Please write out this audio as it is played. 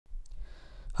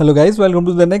Hello guys, welcome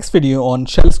to the next video on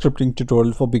shell scripting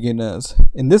tutorial for beginners.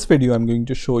 In this video I'm going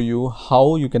to show you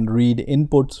how you can read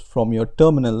inputs from your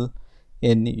terminal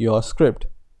in your script.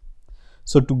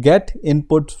 So to get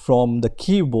input from the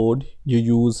keyboard, you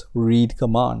use read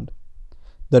command.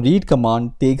 The read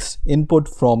command takes input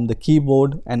from the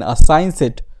keyboard and assigns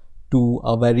it to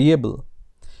a variable.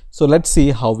 So let's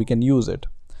see how we can use it.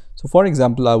 So for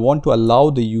example, I want to allow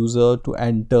the user to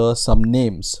enter some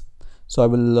names. So I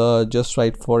will just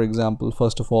write, for example,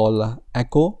 first of all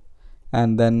echo,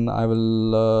 and then I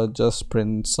will just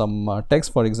print some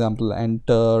text. For example,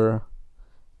 enter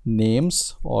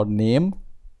names or name,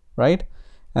 right?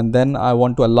 And then I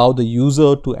want to allow the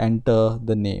user to enter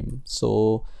the name.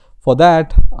 So for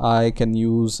that I can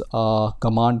use a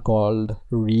command called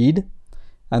read,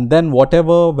 and then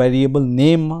whatever variable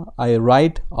name I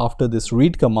write after this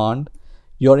read command,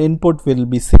 your input will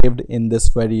be saved in this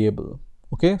variable.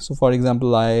 Okay, so for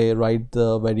example, I write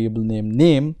the variable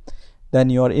name, then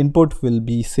your input will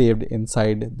be saved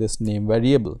inside this name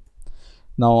variable.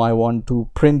 Now I want to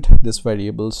print this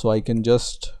variable, so I can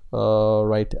just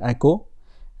write echo,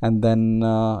 and then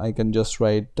I can just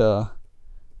write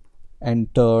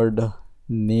entered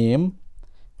name,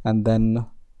 and then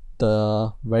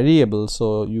the variable,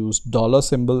 so use dollar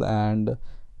symbol and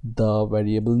the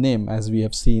variable name as we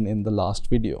have seen in the last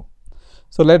video.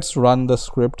 So let's run the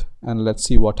script and let's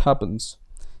see what happens.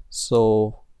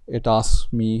 So it asks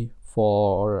me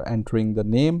for entering the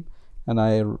name, and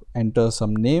I enter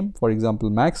some name, for example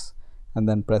Max, and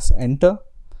then press enter,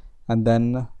 and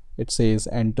then it says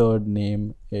entered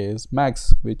name is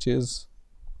Max, which is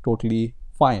totally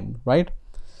fine, right?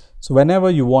 So whenever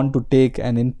you want to take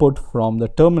an input from the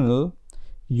terminal,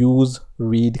 use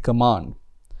read command.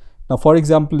 Now for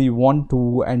example, you want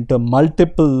to enter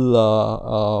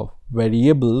multiple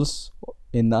variables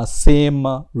in a same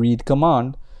read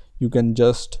command, you can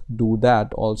just do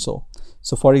that also.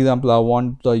 So for example, I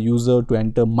want the user to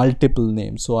enter multiple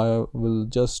names, so I will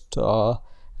just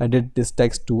edit this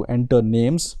text to enter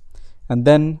names, and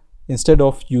then instead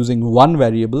of using one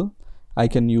variable, I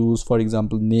can use, for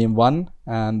example, name1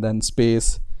 and then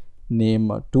space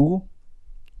name2.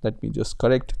 Let me just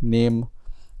correct,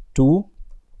 name2,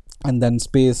 and then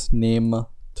space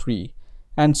name3,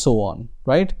 and so on,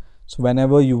 right? So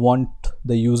whenever you want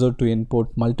the user to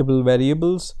input multiple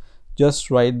variables,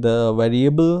 just write the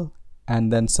variable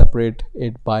and then separate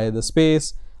it by the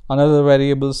space, another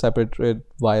variable, separate it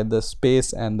by the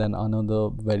space, and then another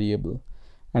variable.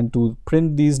 And to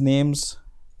print these names,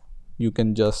 you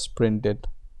can just print it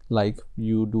like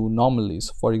you do normally.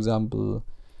 So for example,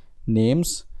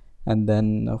 names, and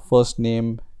then first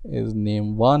name is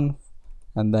name1,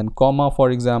 and then comma,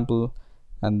 for example,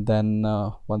 and then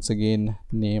once again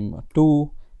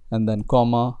name2, and then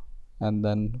comma, and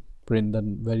then print the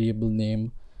variable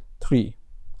name3.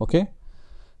 Okay,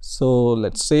 so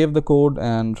let's save the code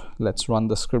and let's run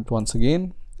the script once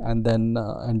again, and then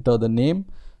enter the name.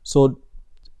 So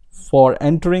for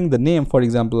entering the name, for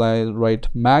example, I write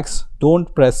Max,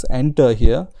 don't press enter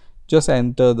here, just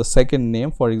enter the second name,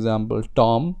 for example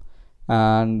Tom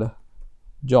and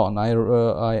John.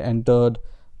 I entered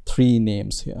 3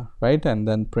 names here, right? And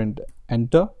then print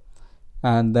enter,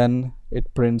 and then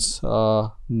it prints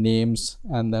names,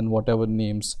 and then whatever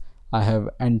names I have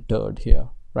entered here,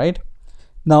 right?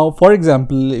 Now for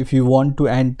example, if you want to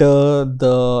enter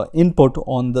the input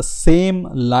on the same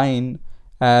line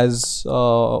as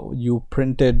you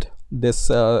printed this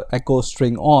echo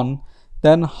string on,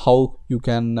 then how you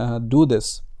can do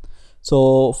this?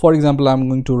 So for example, I'm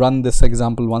going to run this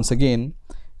example once again,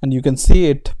 and you can see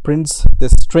it prints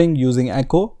this string using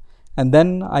echo, and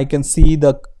then I can see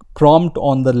the prompt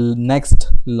on the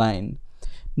next line.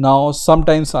 Now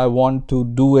sometimes I want to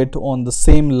do it on the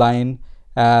same line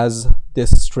as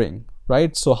this string,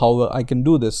 right? So how I can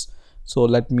do this? So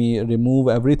let me remove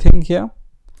everything here,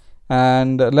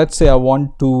 and let's say I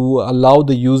want to allow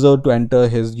the user to enter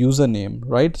his username,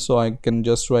 right? So I can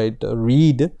just write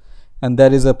read, and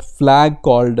there is a flag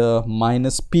called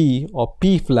 -p or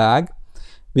p flag,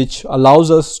 which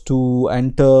allows us to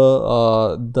enter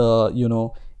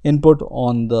the input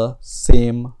on the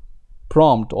same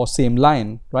prompt or same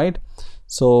line, right?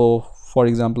 So for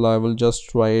example, I will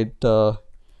just write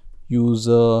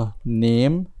user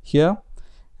name here,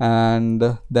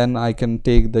 and then I can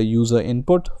take the user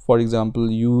input, for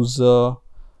example user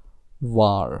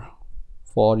var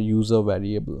for user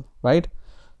variable, right?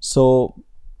 So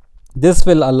this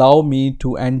will allow me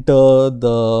to enter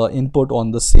the input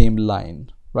on the same line,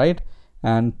 right?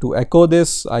 And to echo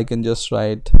this, I can just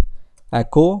write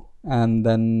echo, and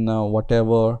then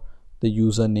whatever the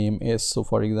username is. So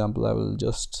for example, I will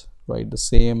just write the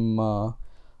same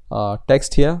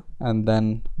text here, and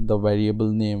then the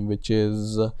variable name, which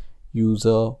is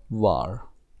user var.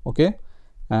 Okay,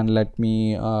 and let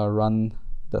me run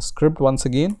the script once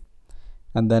again,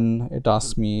 and then it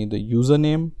asks me the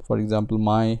username, for example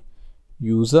my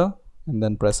user, and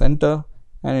then press enter,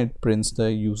 and it prints the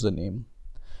username.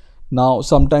 Now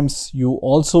sometimes you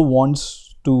also want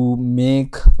to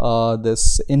make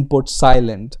this input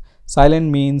silent.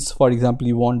 Silent means, for example,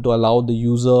 you want to allow the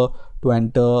user to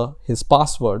enter his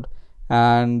password,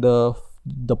 and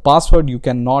the password you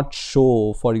cannot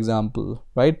show, for example,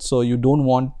 right? So you don't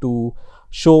want to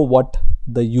show what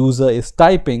the user is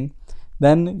typing.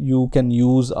 Then you can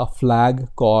use a flag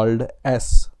called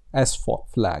S for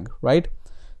flag, right?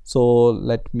 So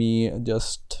let me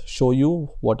just show you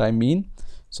what I mean.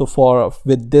 So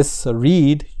with this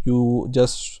read, you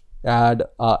just add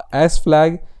a S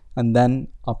flag and then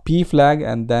a P flag,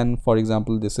 and then for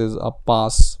example this is a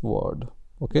password.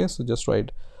 Okay, so just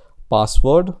write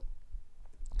password,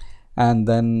 and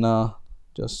then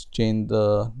just change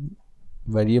the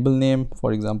variable name,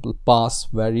 for example pass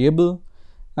variable,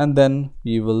 and then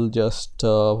we will just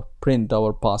print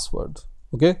our password.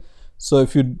 Okay, so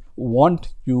if you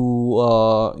want,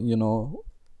 you know,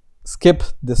 skip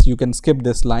this, you can skip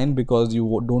this line because you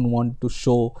don't want to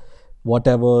show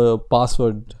whatever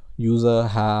password user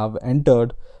have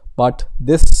entered, but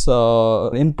this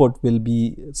input will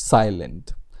be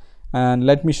silent. And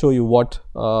let me show you what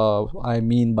I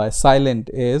mean by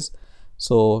silent is.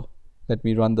 So let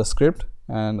me run the script,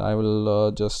 and I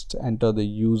will just enter the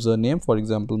username, for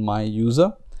example my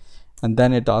user, and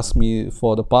then it asks me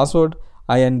for the password.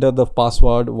 I enter the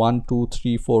password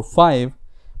 12345,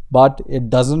 but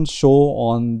it doesn't show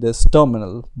on this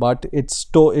terminal, but it's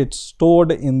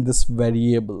stored in this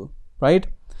variable, right?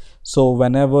 So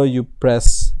whenever you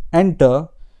press enter,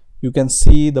 you can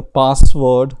see the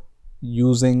password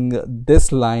using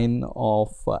this line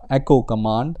of echo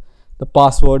command. The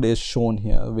password is shown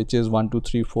here, which is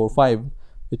 12345,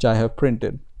 which I have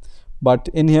printed. But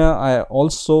in here I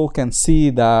also can see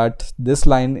that this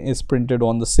line is printed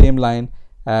on the same line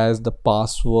as the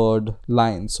password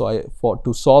line. So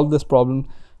to solve this problem,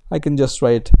 I can just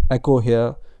write echo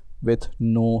here with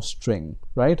no string,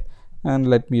 right? And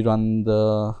let me run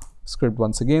the script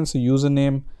once again. So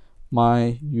username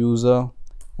my user,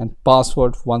 and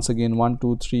password once again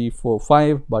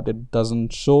 12345, but it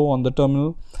doesn't show on the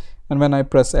terminal. And when I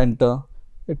press enter,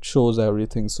 it shows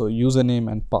everything. So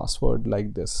username and password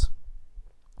like this.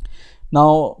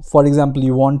 Now for example,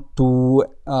 you want to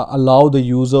allow the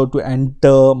user to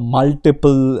enter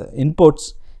multiple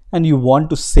inputs, and you want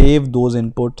to save those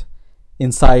input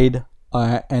inside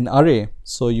an array.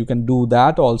 So you can do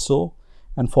that also,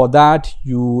 and for that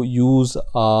you use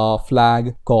a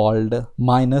flag called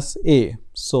 -a.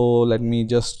 So let me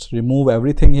just remove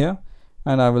everything here,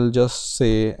 and I will just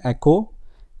say echo,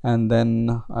 and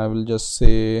then I will just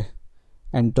say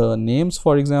enter names,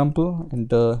 for example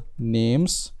enter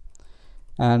names,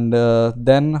 and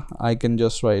then I can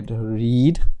just write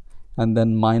read and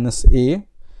then -a,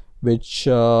 which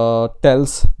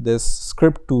tells this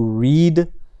script to read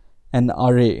an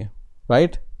array,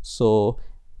 right? So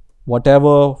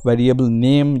whatever variable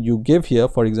name you give here,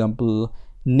 for example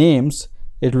names,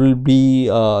 it will be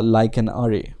like an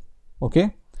array.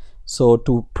 Okay, so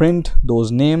to print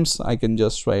those names, I can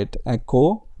just write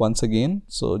echo once again.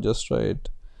 So just write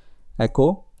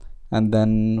echo, and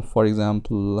then for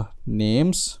example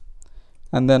names,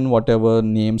 and then whatever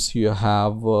names you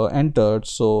have entered,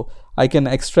 so I can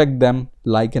extract them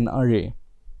like an array.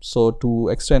 So to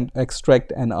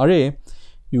extract an array,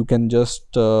 you can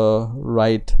just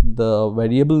write the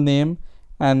variable name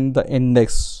and the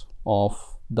index of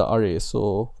the array.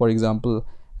 So for example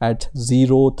at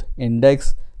 0th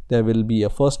index there will be a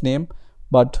first name,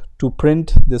 but to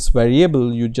print this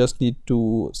variable you just need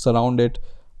to surround it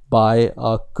by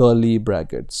a curly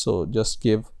bracket. So just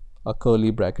give a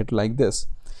curly bracket like this,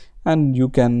 and you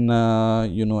can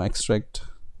you know, extract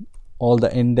all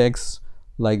the index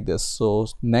like this. So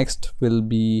next will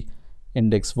be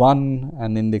index 1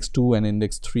 and index 2 and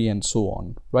index 3 and so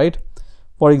on, right?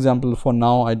 For example, for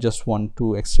now I just want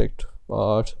to extract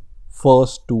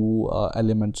first two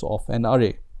elements of an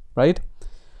array, right?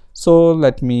 So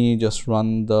let me just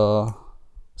run the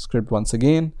script once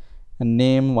again, and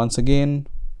name once again,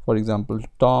 for example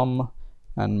Tom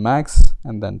and Max,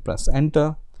 and then press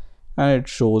enter, and it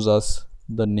shows us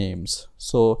the names.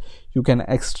 So you can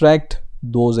extract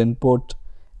those input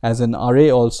as an array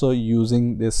also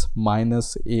using this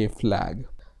 -a flag.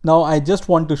 Now I just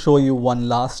want to show you one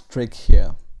last trick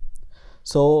here.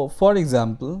 So for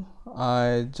example,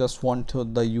 I just want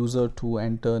the user to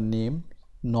enter name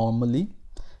normally,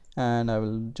 and I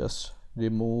will just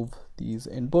remove these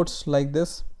inputs like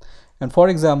this. And for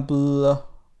example,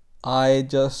 I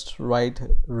just write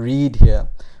read here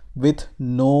with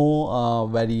no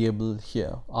variable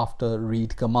here after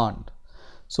read command.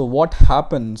 So what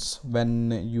happens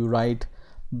when you write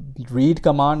read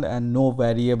command and no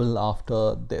variable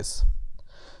after this?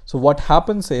 So what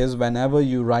happens is whenever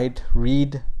you write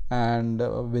read and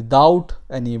without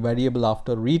any variable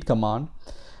after read command,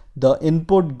 the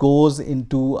input goes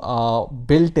into a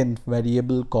built-in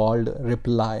variable called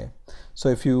reply. So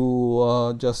if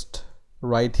you just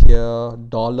write here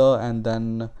dollar and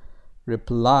then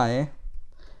reply,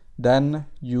 then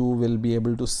you will be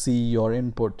able to see your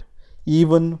input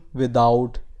even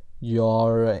without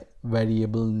your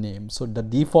variable name. So the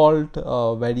default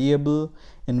variable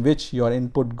in which your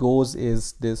input goes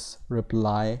is this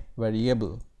reply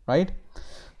variable, right?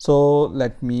 So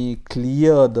let me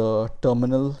clear the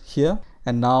terminal here,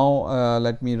 and now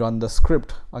let me run the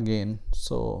script again.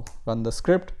 So run the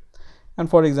script, and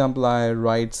for example I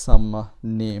write some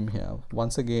name here,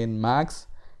 once again Max,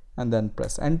 and then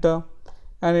press enter,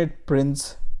 and it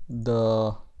prints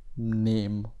the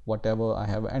name whatever I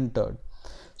have entered.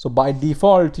 So by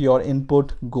default your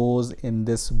input goes in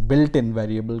this built-in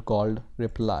variable called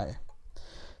reply.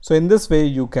 So in this way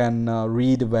you can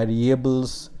read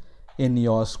variables in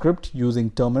your script using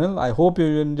terminal. I hope you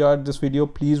enjoyed this video.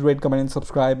 Please rate, comment and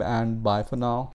subscribe, and bye for now.